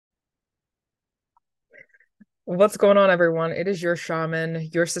What's going on, everyone? It is your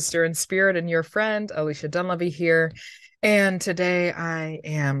shaman, your sister in spirit, and your friend, Alicia Dunleavy here. And today I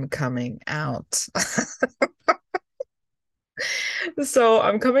am coming out. So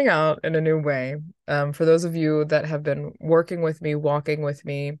I'm coming out in a new way. For those of you that have been working with me, walking with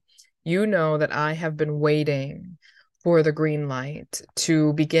me, you know that I have been waiting for the green light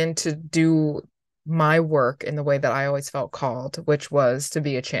to begin to do my work in the way that I always felt called, which was to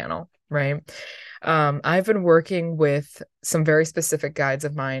be a channel, right? I've been working with some very specific guides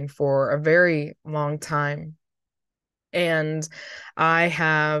of mine for a very long time. And I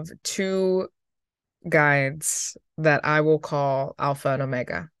have two guides that I will call Alpha and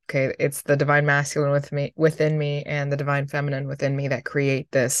Omega. Okay, it's the divine masculine within me and the divine feminine within me that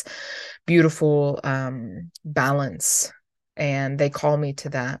create this beautiful balance. And they call me to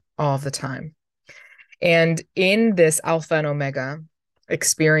that all the time. And in this Alpha and Omega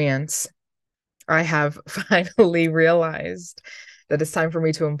experience, I have finally realized that it's time for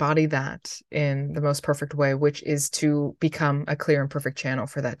me to embody that in the most perfect way, which is to become a clear and perfect channel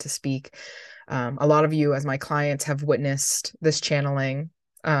for that to speak. A lot of you, as my clients, have witnessed this channeling,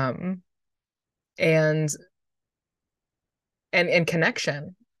 um, and and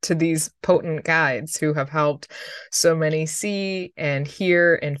connection to these potent guides who have helped so many see and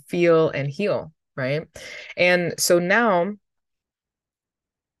hear and feel and heal, right? And so now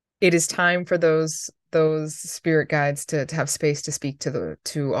it is time for those spirit guides to have space to speak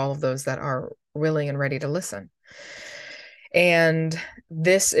to all of those that are willing and ready to listen. And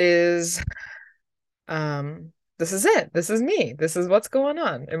this is this is it. This is me. This is what's going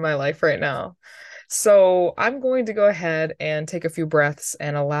on in my life right now. So I'm going to go ahead and take a few breaths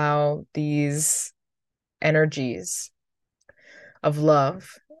and allow these energies of love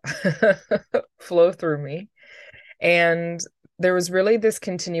flow through me. And there was really this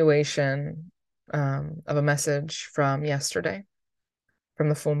continuation of a message from yesterday, from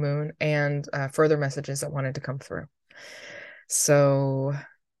the full moon, and further messages that wanted to come through. So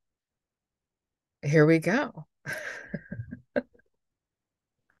here we go.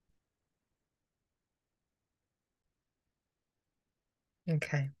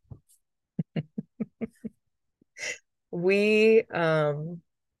 Okay. We um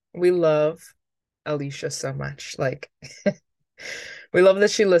we love Alicia so much. Like we love that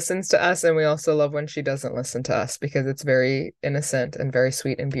she listens to us, and we also love when she doesn't listen to us because it's very innocent and very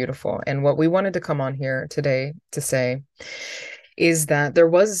sweet and beautiful. And what we wanted to come on here today to say is that there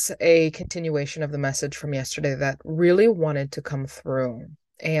was a continuation of the message from yesterday that really wanted to come through.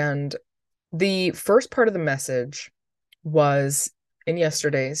 And the first part of the message was in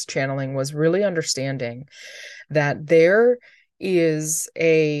yesterday's channeling was really understanding that there is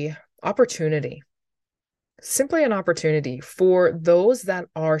a opportunity, simply an opportunity for those that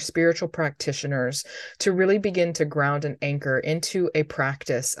are spiritual practitioners to really begin to ground and anchor into a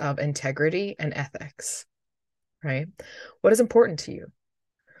practice of integrity and ethics, right? What is important to you?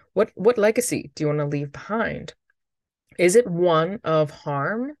 What legacy do you want to leave behind? Is it one of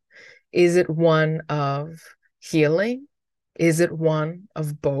harm? Is it one of healing? Is it one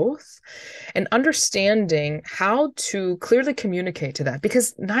of both? And understanding how to clearly communicate to that,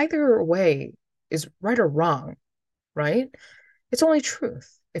 because neither way is right or wrong, right? It's only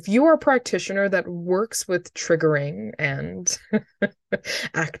truth. If you are a practitioner that works with triggering and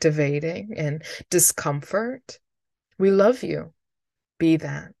activating and discomfort, we love you. Be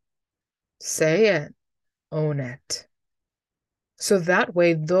that. Say it. Own it. So that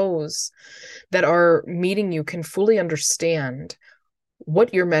way, those that are meeting you can fully understand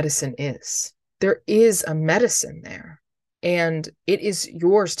what your medicine is. There is a medicine there, and it is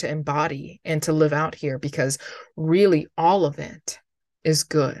yours to embody and to live out here because really all of it is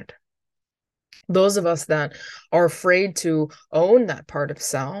good. Those of us that are afraid to own that part of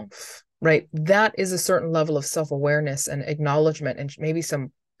self, right? That is a certain level of self-awareness and acknowledgement and maybe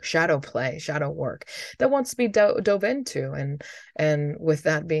some shadow play, shadow work that wants to be dove into. And with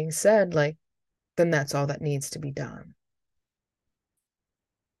that being said, like, then that's all that needs to be done.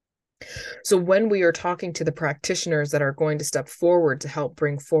 So when we are talking to the practitioners that are going to step forward to help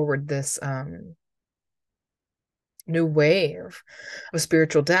bring forward this new wave of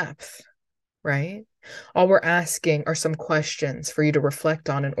spiritual depth, right? All we're asking are some questions for you to reflect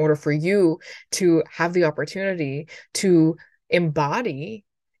on in order for you to have the opportunity to embody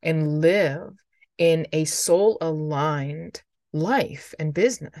and live in a soul aligned life and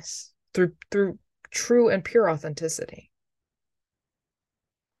business through true and pure authenticity.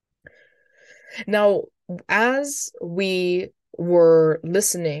 Now, as we were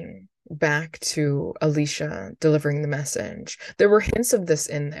listening back to Alicia delivering the message, there were hints of this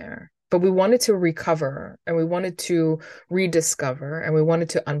in there. but we wanted to recover and we wanted to rediscover and we wanted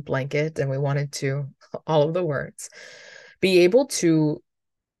to unblanket and we wanted to, all of the words, be able to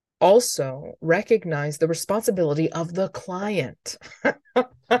also recognize the responsibility of the client.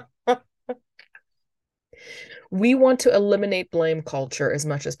 We want to eliminate blame culture as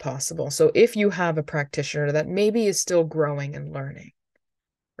much as possible. So if you have a practitioner that maybe is still growing and learning,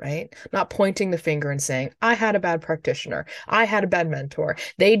 right? Not pointing the finger and saying, I had a bad practitioner. I had a bad mentor.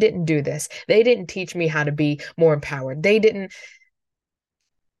 They didn't do this. They didn't teach me how to be more empowered. They didn't.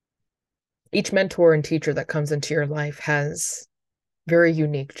 Each mentor and teacher that comes into your life has very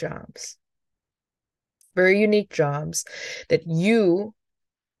unique jobs. Very unique jobs that you,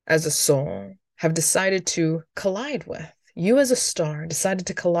 as a soul, have decided to collide with. You, as a star, decided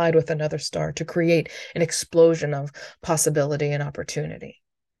to collide with another star to create an explosion of possibility and opportunity.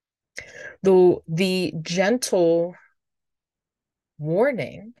 The gentle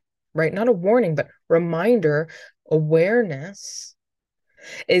warning, right? Not a warning, but reminder, awareness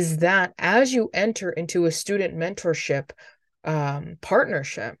is that as you enter into a student mentorship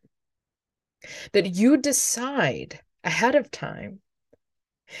partnership, that you decide ahead of time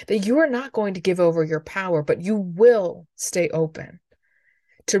that you are not going to give over your power, but you will stay open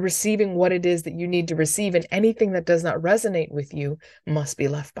to receiving what it is that you need to receive, and anything that does not resonate with you must be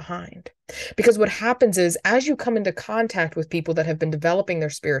left behind. Because what happens is, as you come into contact with people that have been developing their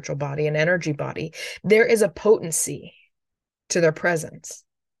spiritual body and energy body, there is a potency to their presence.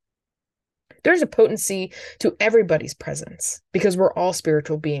 There's a potency to everybody's presence because we're all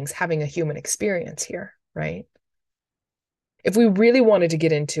spiritual beings having a human experience here, right? If we really wanted to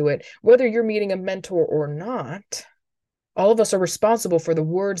get into it, whether you're meeting a mentor or not, all of us are responsible for the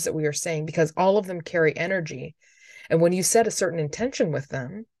words that we are saying because all of them carry energy. And when you set a certain intention with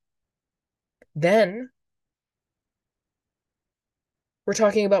them, then we're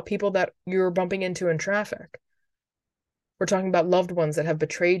talking about people that you're bumping into in traffic. We're talking about loved ones that have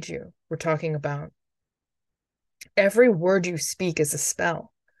betrayed you. We're talking about every word you speak is a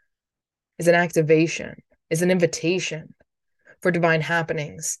spell, is an activation, is an invitation for divine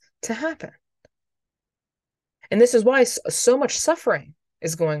happenings to happen. And this is why so much suffering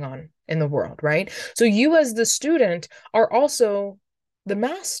is going on in the world, right? So you, as the student, are also the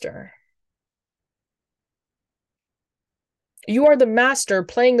master. You are the master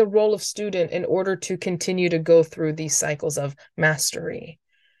playing the role of student in order to continue to go through these cycles of mastery.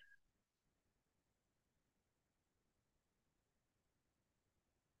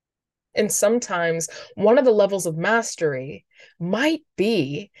 And sometimes one of the levels of mastery might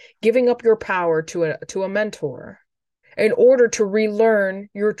be giving up your power to a mentor in order to relearn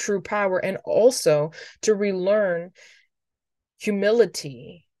your true power and also to relearn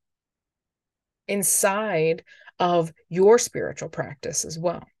humility inside of your spiritual practice as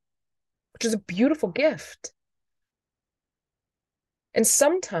well, which is a beautiful gift. And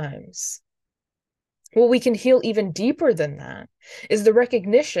sometimes what we can heal even deeper than that is the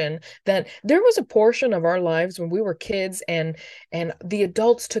recognition that there was a portion of our lives when we were kids and the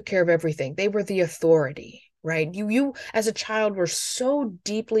adults took care of everything. They were the authority, right? You as a child were so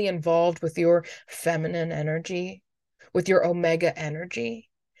deeply involved with your feminine energy, with your omega energy.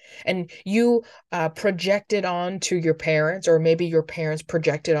 And you projected onto your parents, or maybe your parents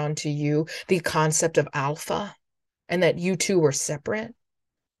projected onto you the concept of alpha, and that you two were separate.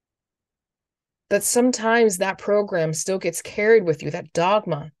 That sometimes that program still gets carried with you, that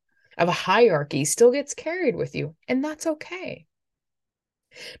dogma of a hierarchy still gets carried with you, and that's okay.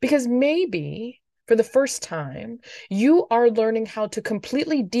 Because maybe for the first time, you are learning how to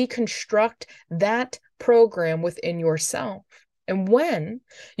completely deconstruct that program within yourself. And when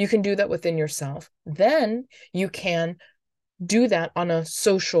you can do that within yourself, then you can do that on a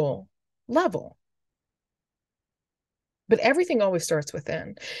social level. But everything always starts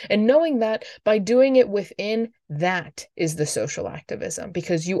within. And knowing that by doing it within, that is the social activism,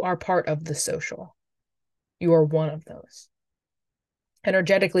 because you are part of the social. You are one of those.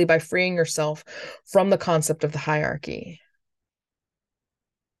 Energetically, by freeing yourself from the concept of the hierarchy,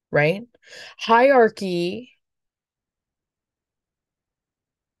 right? Hierarchy,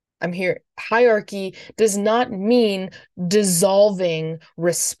 hierarchy does not mean dissolving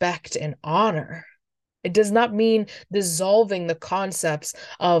respect and honor. It does not mean dissolving the concepts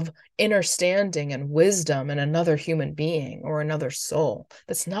of understanding and wisdom in another human being or another soul.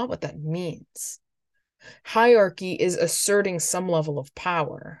 That's not what that means. Hierarchy is asserting some level of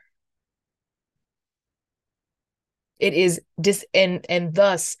power. It is and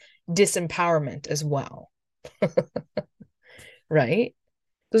thus disempowerment as well. Right?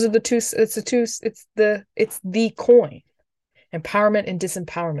 Those are the two, it's the coin. Empowerment and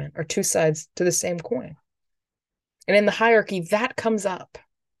disempowerment are two sides to the same coin. And in the hierarchy, that comes up.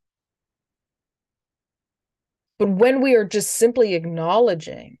 But when we are just simply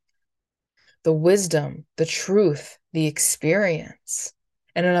acknowledging the wisdom, the truth, the experience,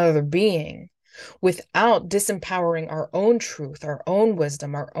 and another being, without disempowering our own truth, our own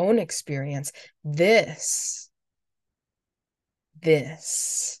wisdom, our own experience, this.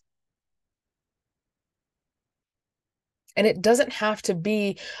 And it doesn't have to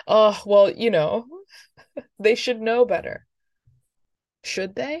be, oh, well, they should know better.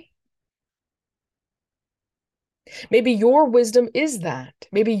 Should they? Maybe your wisdom is that.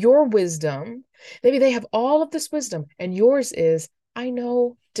 Maybe they have all of this wisdom, and yours is, I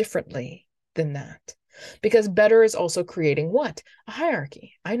know differently than that. Because better is also creating what? A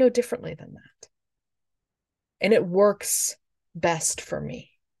hierarchy. I know differently than that. And it works best for me.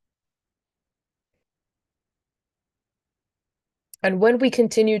 And when we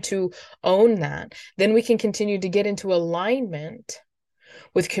continue to own that, then we can continue to get into alignment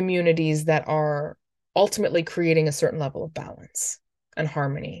with communities that are ultimately creating a certain level of balance and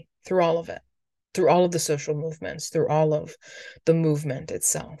harmony through all of it, through all of the social movements, through all of the movement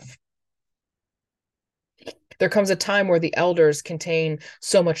itself. There comes a time where the elders contain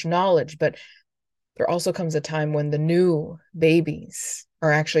so much knowledge, but there also comes a time when the new babies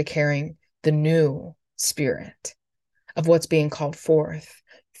are actually carrying the new spirit of what's being called forth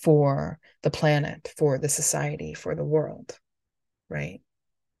for the planet, for the society, for the world, right?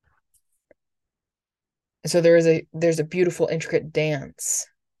 And so there's a beautiful, intricate dance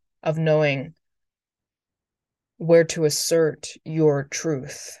of knowing where to assert your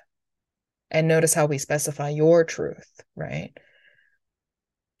truth. And notice how we specify your truth, right?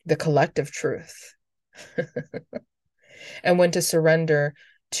 The collective truth. And when to surrender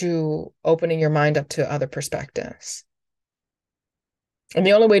to opening your mind up to other perspectives. And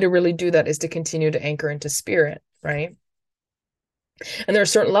the only way to really do that is to continue to anchor into spirit, right? And there are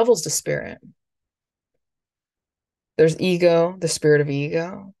certain levels to spirit. There's ego, the spirit of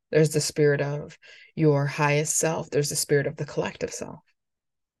ego. There's the spirit of your highest self. There's the spirit of the collective self.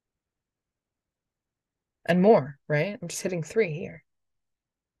 And more, right? I'm just hitting 3 here.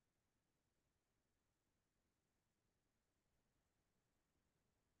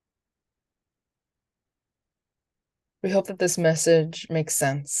 We hope that this message makes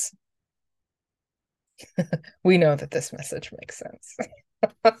sense. We know that this message makes sense.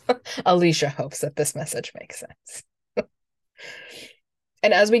 Alicia hopes that this message makes sense.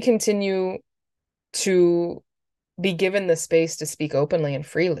 And as we continue to be given the space to speak openly and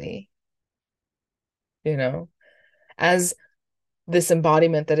freely, as this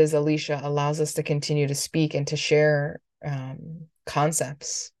embodiment that is Alicia allows us to continue to speak and to share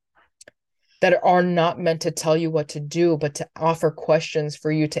concepts that are not meant to tell you what to do, but to offer questions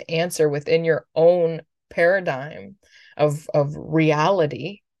for you to answer within your own paradigm of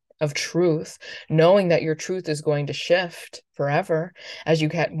reality, of truth, knowing that your truth is going to shift forever as you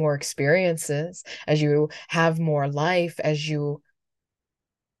get more experiences, as you have more life, as you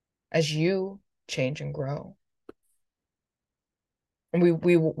change and grow. And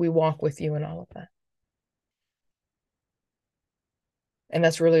we walk with you in all of that. And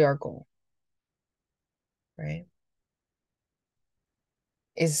that's really our goal, right?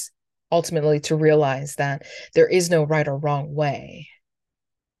 Is ultimately to realize that there is no right or wrong way.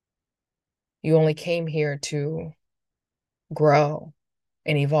 You only came here to grow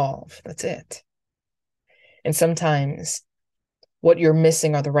and evolve. That's it. And sometimes what you're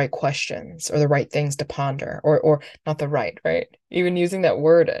missing are the right questions or the right things to ponder, or not the right, even using that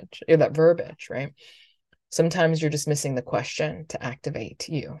wordage or that verbiage, right? Sometimes you're just missing the question to activate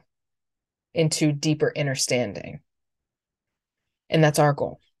you into deeper understanding. And that's our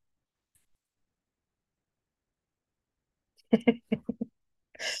goal.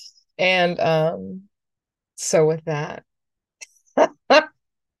 And so with that,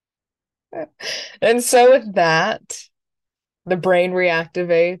 and so with that, the brain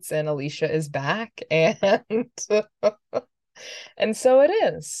reactivates and Alicia is back, and and so it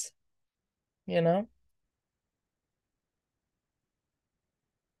is,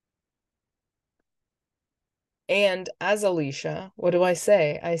 And as Alicia, what do I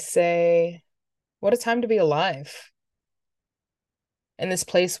say? I say, what a time to be alive. In this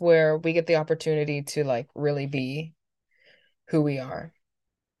place where we get the opportunity to really be who we are.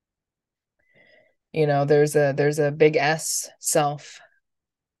 There's a big S self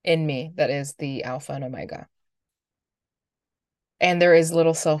in me that is the alpha and omega. And there is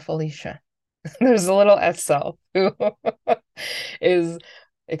little self Alicia. There's a little S self who is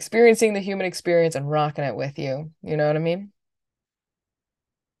experiencing the human experience and rocking it with you. You know what I mean?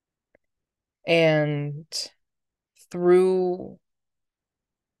 And through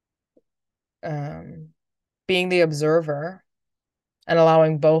um, being the observer and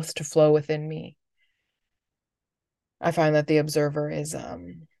allowing both to flow within me, I find that the observer is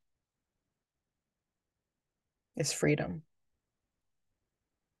freedom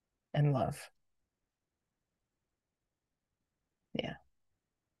and love. Yeah.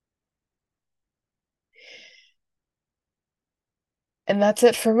 And that's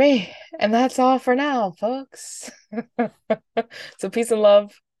it for me. And that's all for now, folks. So peace and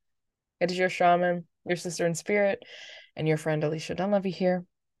love. It is your shaman, your sister in spirit, and your friend Alicia Dunleavy here.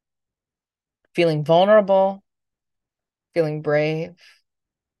 Feeling vulnerable, feeling brave,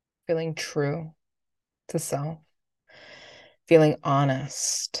 feeling true to self, feeling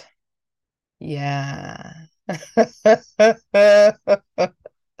honest. Yeah.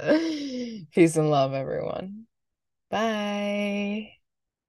 Peace and love, everyone. Bye.